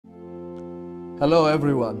Hello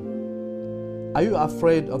everyone. Are you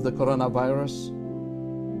afraid of the coronavirus?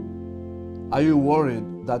 Are you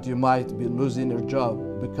worried that you might be losing your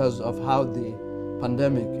job because of how the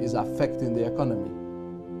pandemic is affecting the economy?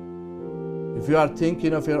 If you are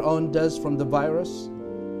thinking of your own deaths from the virus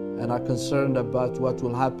and are concerned about what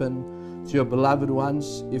will happen to your beloved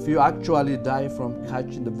ones if you actually die from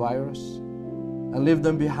catching the virus and leave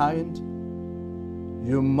them behind,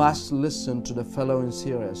 you must listen to the following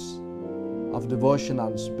series of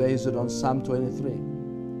devotionals based on Psalm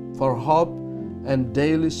 23 for hope and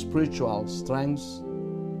daily spiritual strength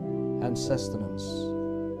and sustenance.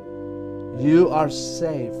 You are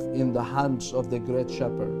safe in the hands of the great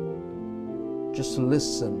shepherd. Just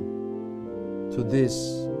listen to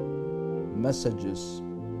these messages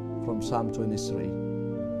from Psalm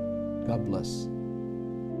 23. God bless.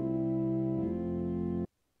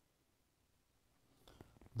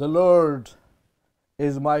 The Lord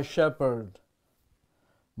is my shepherd.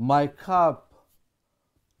 My cup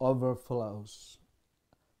overflows.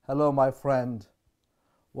 Hello, my friend.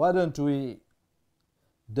 Why don't we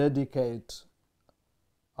dedicate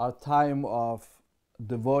our time of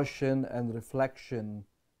devotion and reflection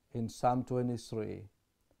in Psalm 23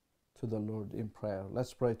 to the Lord in prayer?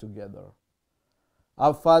 Let's pray together.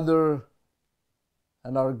 Our Father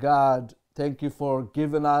and our God, thank you for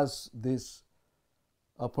giving us this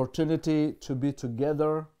opportunity to be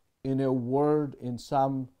together in your word in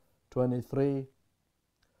Psalm 23.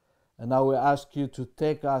 And now we ask you to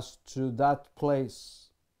take us to that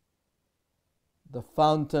place, the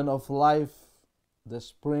fountain of life, the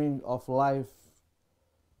spring of life,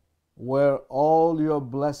 where all your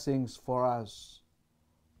blessings for us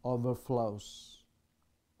overflows.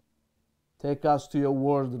 Take us to your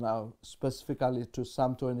word now, specifically to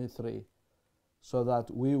Psalm 23, so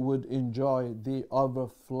that we would enjoy the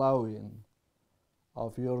overflowing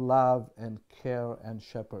of your love and care and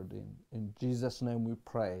shepherding. In Jesus' name we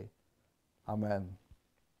pray. Amen.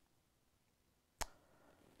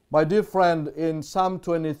 My dear friend, in Psalm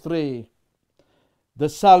 23, the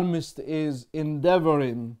psalmist is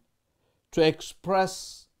endeavoring to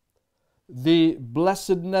express the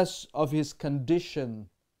blessedness of his condition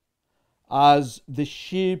as the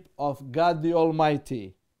sheep of God the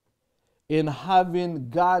Almighty, in having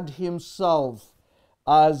God Himself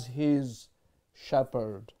as his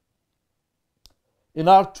shepherd. In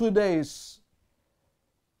our today's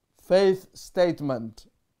faith statement,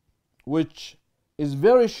 which is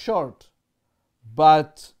very short,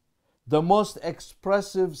 but the most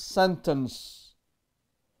expressive sentence,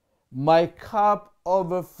 my cup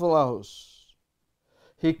overflows,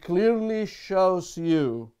 he clearly shows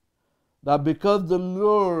you that because the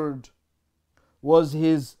Lord was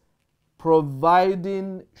his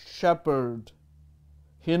providing shepherd,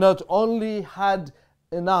 he not only had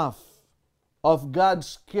enough of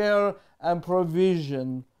God's care and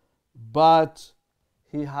provision, but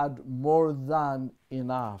he had more than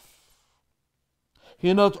enough.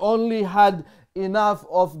 He not only had enough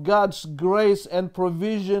of God's grace and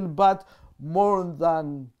provision, but more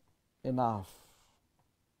than enough.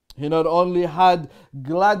 He not only had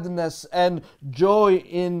gladness and joy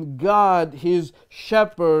in God, his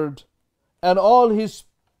shepherd, and all his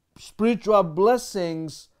spiritual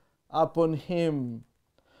blessings upon him,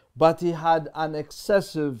 but he had an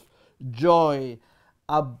excessive joy,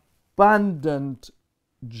 abundant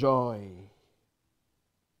joy.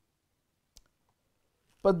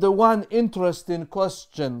 But the one interesting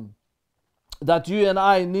question that you and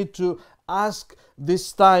I need to ask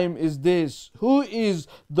this time is this: who is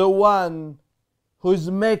the one who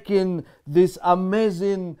is making this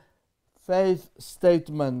amazing faith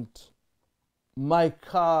statement, my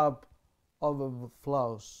cup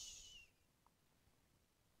overflows?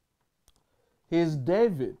 He is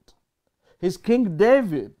David. He's King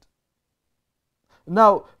David.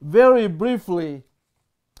 Now, very briefly,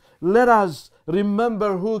 let us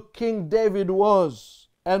remember who King David was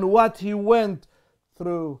and what he went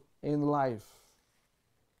through in life.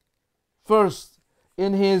 First,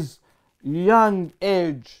 in his young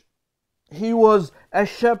age, he was a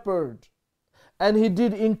shepherd, and he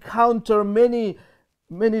did encounter many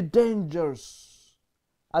dangers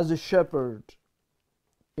as a shepherd.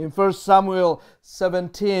 In 1 Samuel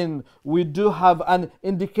 17, we do have an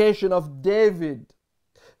indication of David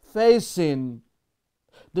facing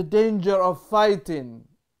the danger of fighting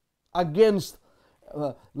against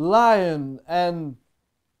lion and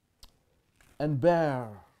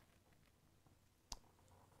bear.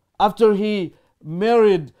 After he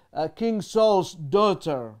married King Saul's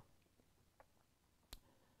daughter,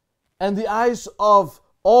 and the eyes of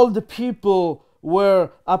all the people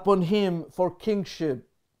were upon him for kingship,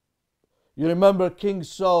 You remember King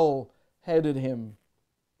Saul hated him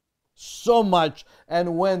so much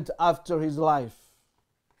and went after his life.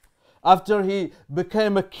 After he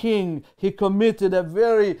became a king, he committed a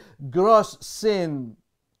very gross sin.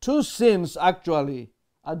 Two sins actually,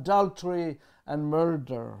 adultery and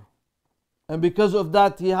murder. And because of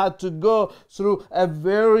that, he had to go through a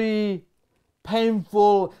very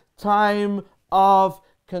painful time of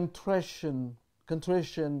contrition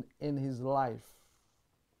in his life.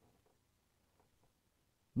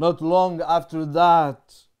 Not long after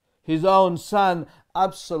that, his own son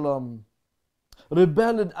Absalom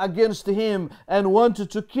rebelled against him and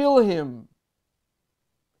wanted to kill him.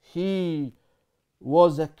 He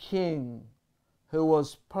was a king who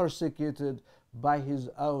was persecuted by his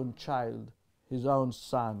own child, his own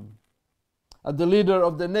son. As the leader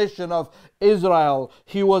of the nation of Israel,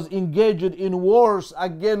 he was engaged in wars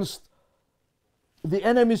against the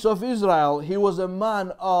enemies of Israel. He was a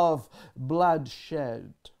man of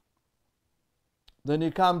bloodshed. Then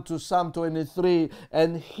you come to Psalm 23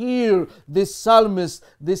 and hear this psalmist,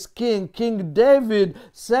 this king, King David,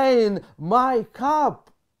 saying, "My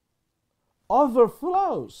cup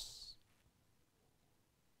overflows."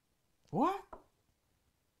 What?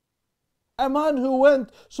 A man who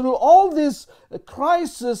went through all these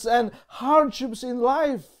crises and hardships in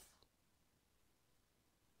life,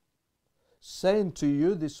 saying to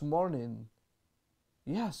you this morning,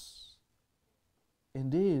 yes,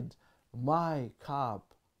 indeed, my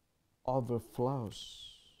cup overflows.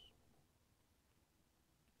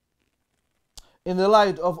 In the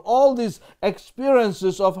light of all these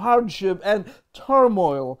experiences of hardship and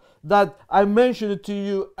turmoil that I mentioned to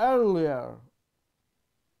you earlier,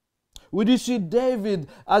 would you see David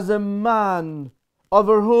as a man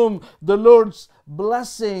over whom the Lord's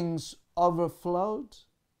blessings overflowed?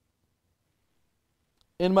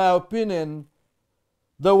 In my opinion,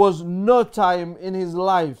 there was no time in his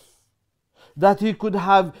life that he could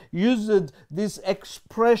have used this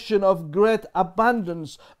expression of great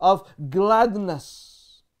abundance, of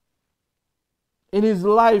gladness in his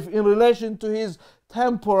life in relation to his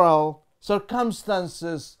temporal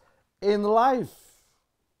circumstances in life.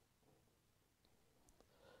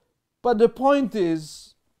 But the point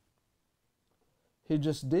is, he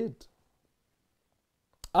just did.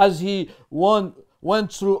 As he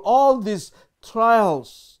went through all these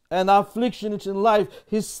trials and afflictions in life,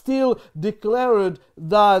 he still declared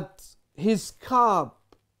that his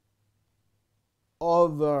cup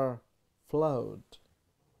overflowed.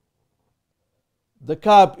 The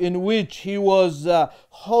cup in which he was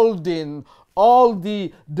holding all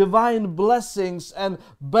the divine blessings and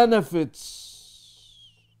benefits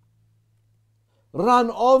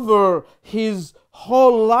ran over his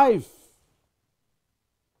whole life,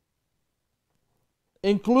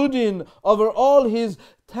 including over all his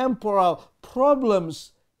temporal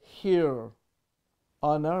problems here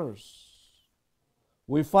on earth.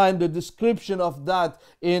 We find the description of that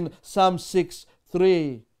in Psalm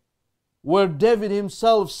 6:3, where David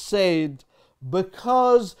himself said,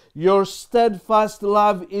 "Because your steadfast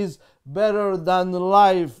love is better than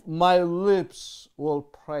life, my lips will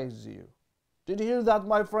praise you." Did you hear that,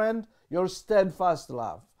 my friend? Your steadfast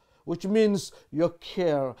love, which means your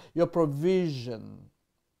care, your provision,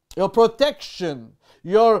 your protection,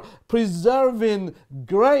 your preserving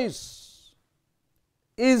grace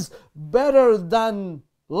is better than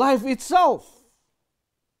life itself.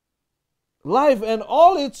 Life and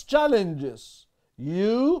all its challenges,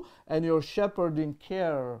 you and your shepherding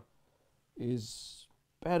care is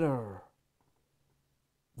better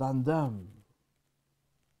than them.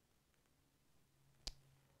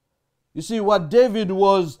 You see, what David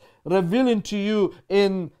was revealing to you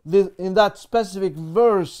in that specific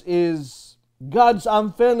verse is God's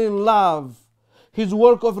unfailing love. His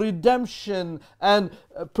work of redemption and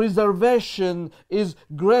preservation is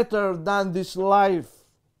greater than this life,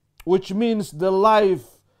 which means the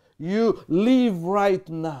life you live right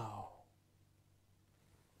now.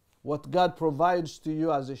 What God provides to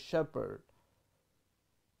you as a shepherd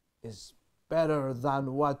is better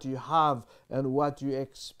than what you have and what you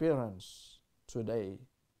experience today,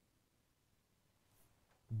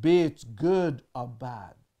 be it good or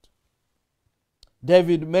bad.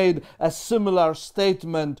 David made a similar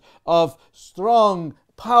statement of strong,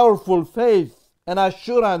 powerful faith and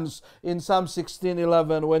assurance in Psalm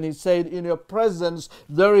 16:11 when he said, "In your presence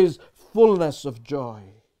there is fullness of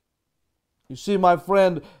joy." You see, my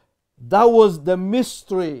friend, that was the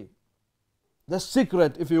mystery, the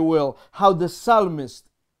secret, if you will, how the psalmist,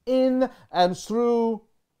 in and through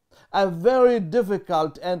a very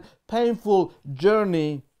difficult and painful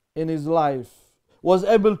journey in his life, was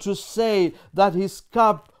able to say that his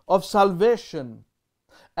cup of salvation.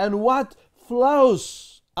 And what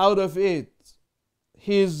flows out of it?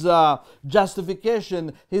 His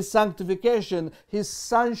justification, His sanctification, His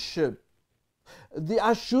sonship, the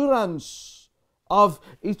assurance of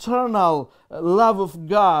eternal love of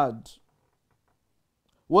God.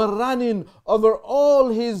 We're running over all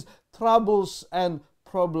His troubles and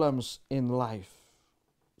problems in life.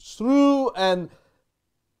 Through and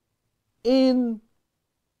in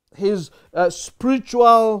His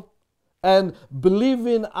spiritual and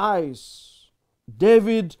believing eyes,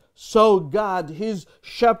 David saw God, his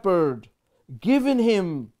shepherd, giving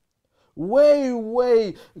him way,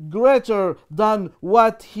 way greater than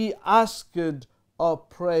what he asked or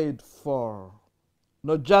prayed for.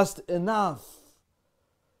 Not just enough,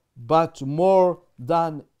 but more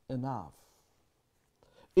than enough.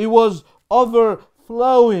 It was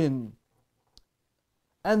overflowing.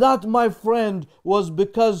 And that, my friend, was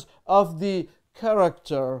because of the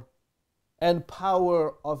character and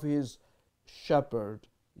power of his shepherd,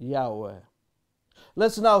 Yahweh.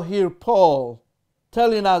 Let's now hear Paul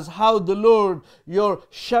telling us how the Lord, your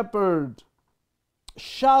shepherd,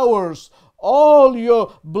 showers all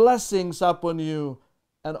your blessings upon you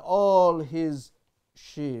and all his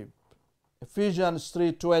sheep. Ephesians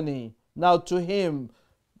 3:20. Now to him,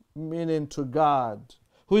 meaning to God,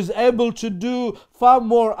 who is able to do far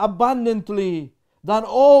more abundantly than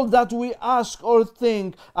all that we ask or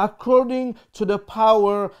think, according to the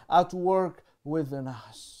power at work within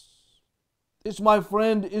us. This, my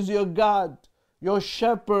friend, is your God, your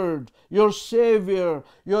shepherd, your Savior,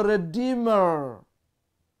 your Redeemer.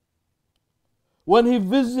 When He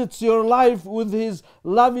visits your life with His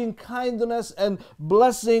loving kindness and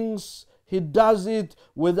blessings, He does it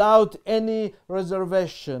without any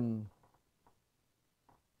reservation.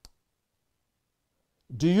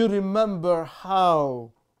 Do you remember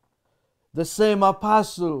how the same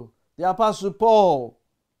apostle, the Apostle Paul,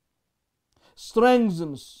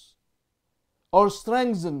 strengthened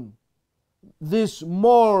this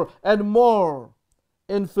more and more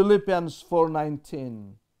in Philippians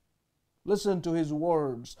 4:19? Listen to his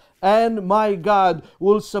words. And my God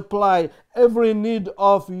will supply every need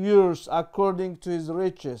of yours according to His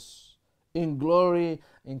riches in glory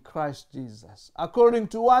in Christ Jesus. According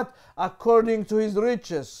to what? According to His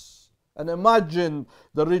riches. And imagine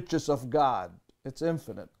the riches of God. It's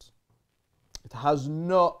infinite. It has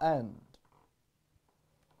no end.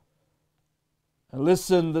 And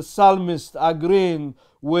listen, the psalmist agreeing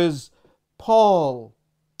with Paul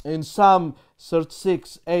in Psalm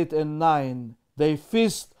 36, 8 and 9. They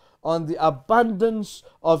feast on the abundance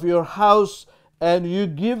of your house, and you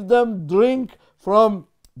give them drink from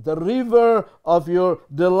the river of your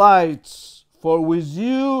delights. For with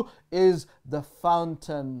you is the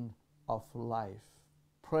fountain of life.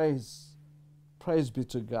 Praise be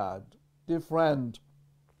to God. Dear friend,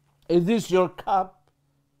 is this your cup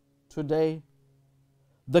today?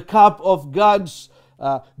 The cup of God's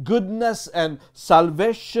goodness and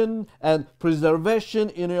salvation and preservation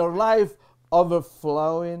in your life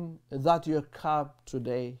overflowing? Is that your cup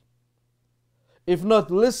today? If not,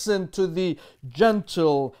 listen to the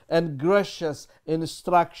gentle and gracious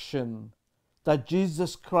instruction that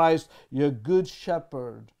Jesus Christ, your good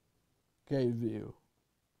shepherd, gave you.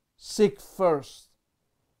 Seek first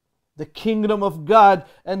the kingdom of God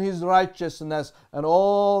and His righteousness, and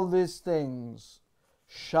all these things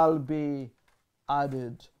shall be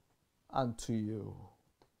added unto you.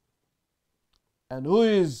 And who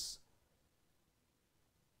is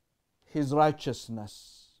His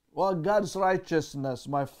righteousness? Well, God's righteousness,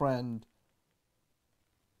 my friend,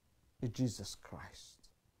 is Jesus Christ.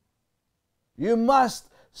 You must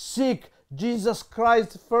seek Jesus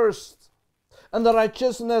Christ first, and the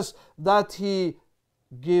righteousness that He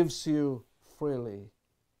gives you freely.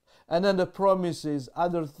 And then the promises,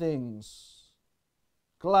 other things,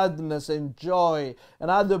 gladness and joy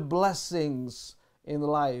and other blessings in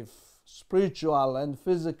life, spiritual and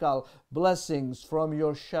physical blessings from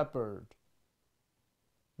your shepherd.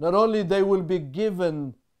 Not only they will be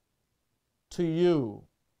given to you,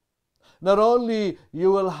 not only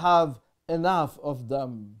you will have enough of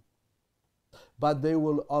them, but they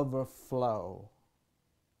will overflow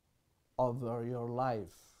over your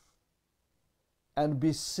life and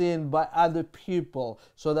be seen by other people,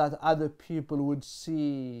 so that other people would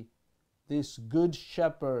see this good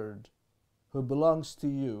shepherd who belongs to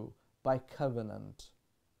you by covenant,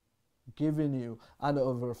 giving you an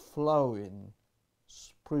overflowing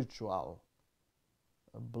spiritual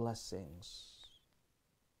blessings.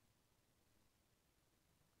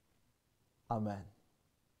 Amen.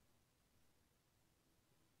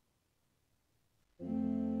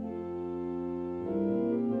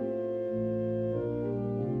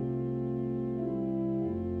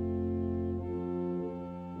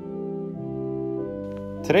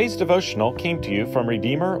 Today's devotional came to you from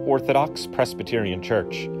Redeemer Orthodox Presbyterian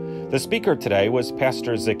Church. The speaker today was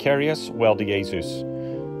Pastor Zecharias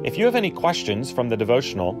Weldeyesus. If you have any questions from the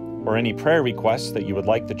devotional or any prayer requests that you would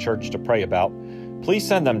like the church to pray about, please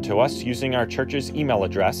send them to us using our church's email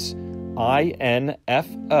address,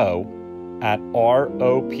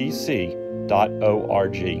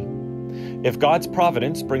 info@ropc.org. If God's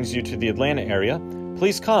providence brings you to the Atlanta area,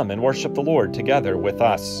 please come and worship the Lord together with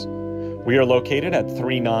us. We are located at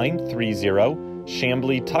 3930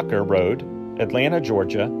 Chamblee Tucker Road, Atlanta,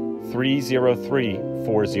 Georgia, 30340.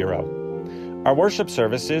 Our worship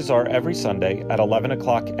services are every Sunday at 11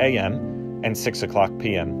 o'clock a.m. and 6 o'clock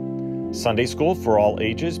p.m. Sunday school for all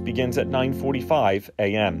ages begins at 9:45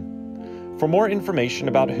 a.m. For more information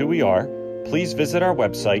about who we are, please visit our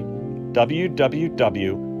website, www.ropc.org.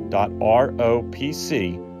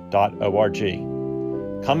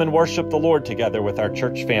 Come and worship the Lord together with our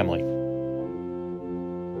church family.